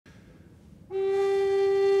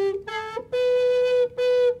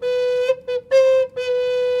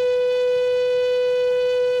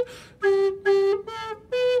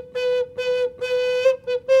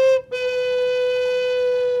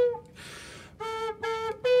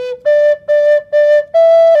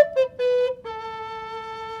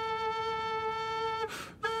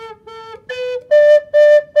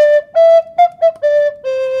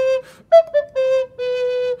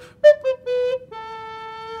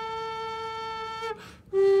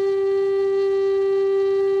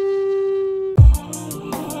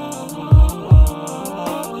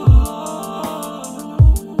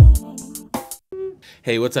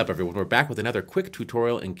Hey, what's up everyone? We're back with another quick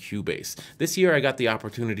tutorial in Cubase. This year I got the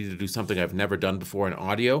opportunity to do something I've never done before in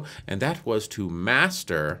audio, and that was to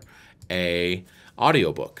master a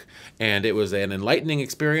audiobook. And it was an enlightening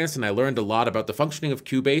experience, and I learned a lot about the functioning of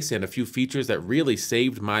Cubase and a few features that really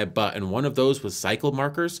saved my butt, and one of those was cycle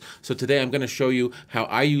markers. So today I'm going to show you how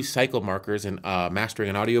I use cycle markers in mastering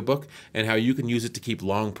an audiobook and how you can use it to keep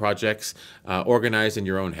long projects organized in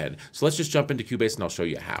your own head. So let's just jump into Cubase and I'll show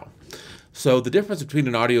you how. So the difference between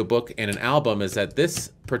an audiobook and an album is that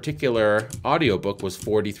this particular audiobook was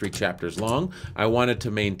 43 chapters long. I wanted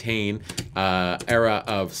to maintain era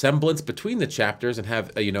of semblance between the chapters and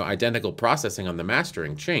have identical processing on the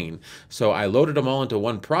mastering chain. So I loaded them all into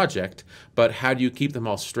one project, but how do you keep them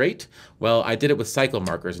all straight? Well, I did it with cycle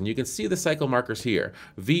markers, and you can see the cycle markers here.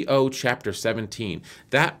 VO chapter 17.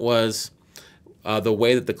 That was the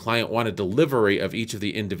way that the client wanted delivery of each of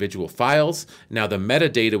the individual files. Now the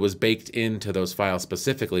metadata was baked into those files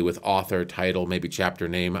specifically with author, title, maybe chapter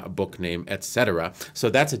name, book name, etc. So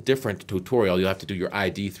that's a different tutorial. You'll have to do your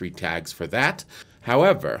ID3 tags for that.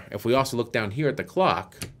 However, if we also look down here at the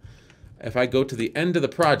clock, if I go to the end of the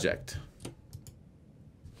project,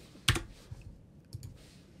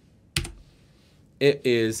 it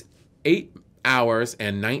is 8 hours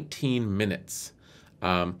and 19 minutes.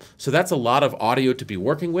 So that's a lot of audio to be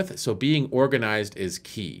working with, so being organized is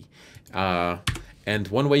key. And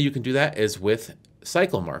one way you can do that is with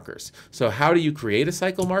cycle markers. So how do you create a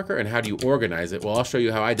cycle marker and how do you organize it? Well, I'll show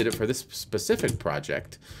you how I did it for this specific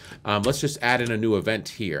project. Let's just add in a new event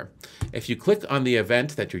here. If you click on the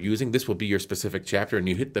event that you're using, this will be your specific chapter, and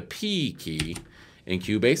you hit the P key in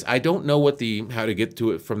Cubase. I don't know how to get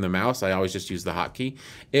to it from the mouse. I always just use the hotkey.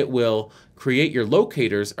 It will create your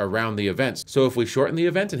locators around the events. So if we shorten the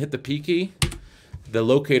event and hit the P key, the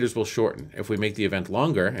locators will shorten. If we make the event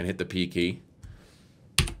longer and hit the P key,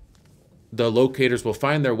 the locators will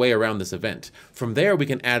find their way around this event. From there, we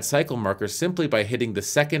can add cycle markers simply by hitting the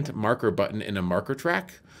second marker button in a marker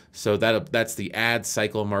track. So that's the add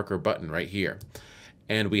cycle marker button right here.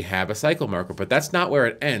 And we have a cycle marker, but that's not where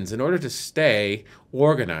it ends. In order to stay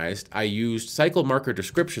organized, I used cycle marker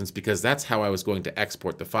descriptions because that's how I was going to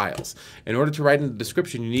export the files. In order to write in the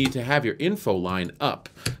description, you need to have your info line up.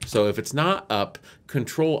 So if it's not up,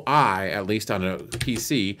 Control-I, at least on a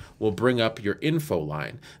PC, will bring up your info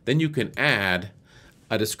line. Then you can add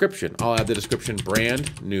a description. I'll add the description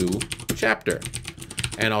brand new chapter.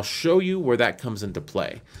 And I'll show you where that comes into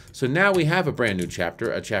play. So now we have a brand new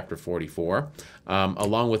chapter, a chapter 44,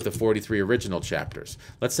 along with the 43 original chapters.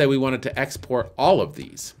 Let's say we wanted to export all of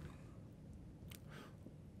these.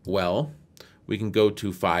 Well, we can go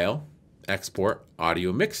to File, Export,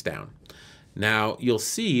 Audio Mixdown. Now you'll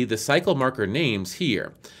see the cycle marker names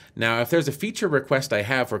here. Now, if there's a feature request I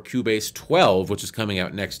have for Cubase 12, which is coming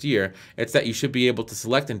out next year, it's that you should be able to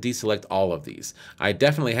select and deselect all of these. I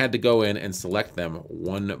definitely had to go in and select them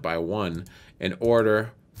one by one in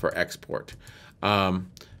order for export.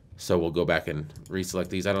 So we'll go back and reselect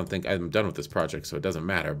these. I don't think I'm done with this project, so it doesn't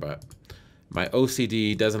matter, but my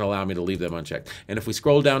OCD doesn't allow me to leave them unchecked. And if we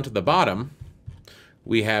scroll down to the bottom,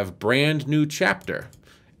 we have brand new chapter.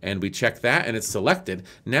 And we check that and it's selected.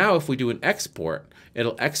 Now if we do an export,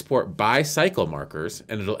 it'll export by cycle markers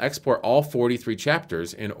and it'll export all 43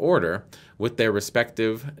 chapters in order with their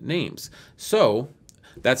respective names. So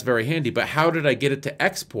that's very handy, but how did I get it to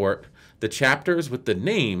export the chapters with the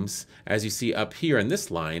names, as you see up here in this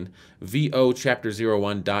line, VO chapter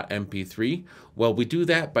 01.mp3? Well, we do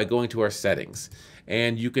that by going to our settings.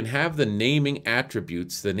 And you can have the naming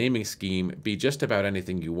attributes, the naming scheme, be just about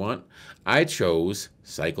anything you want. I chose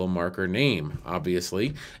cycle marker name,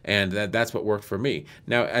 obviously, and that's what worked for me.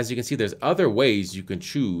 Now, as you can see, there's other ways you can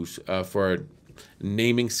choose for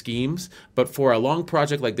naming schemes, but for a long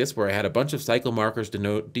project like this where I had a bunch of cycle markers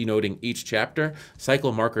denoting each chapter,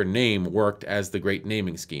 cycle marker name worked as the great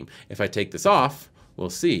naming scheme. If I take this off, we'll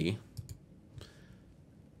see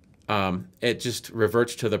it just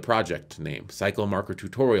reverts to the project name. Cycle marker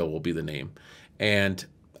tutorial will be the name. And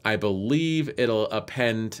I believe it'll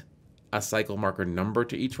append a cycle marker number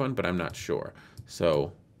to each one, but I'm not sure.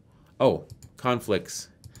 So, oh, conflicts.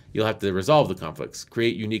 You'll have to resolve the conflicts.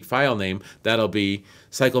 Create unique file name. That'll be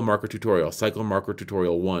cycle marker tutorial 1,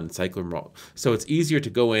 cycle marker. So it's easier to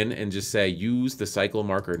go in and just say use the cycle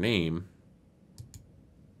marker name.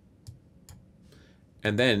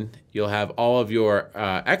 And then you'll have all of your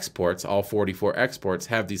exports, all 44 exports,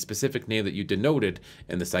 have the specific name that you denoted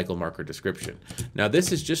in the cycle marker description. Now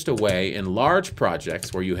this is just a way in large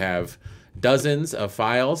projects where you have dozens of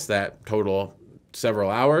files that total several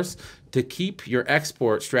hours to keep your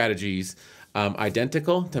export strategies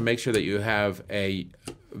identical, to make sure that you have a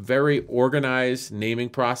very organized naming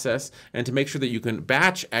process, and to make sure that you can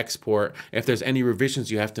batch export if there's any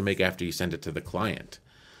revisions you have to make after you send it to the client.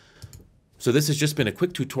 So this has just been a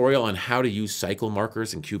quick tutorial on how to use cycle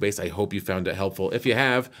markers in Cubase. I hope you found it helpful. If you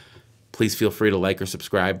have, please feel free to like or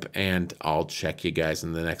subscribe, and I'll check you guys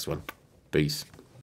in the next one. Peace.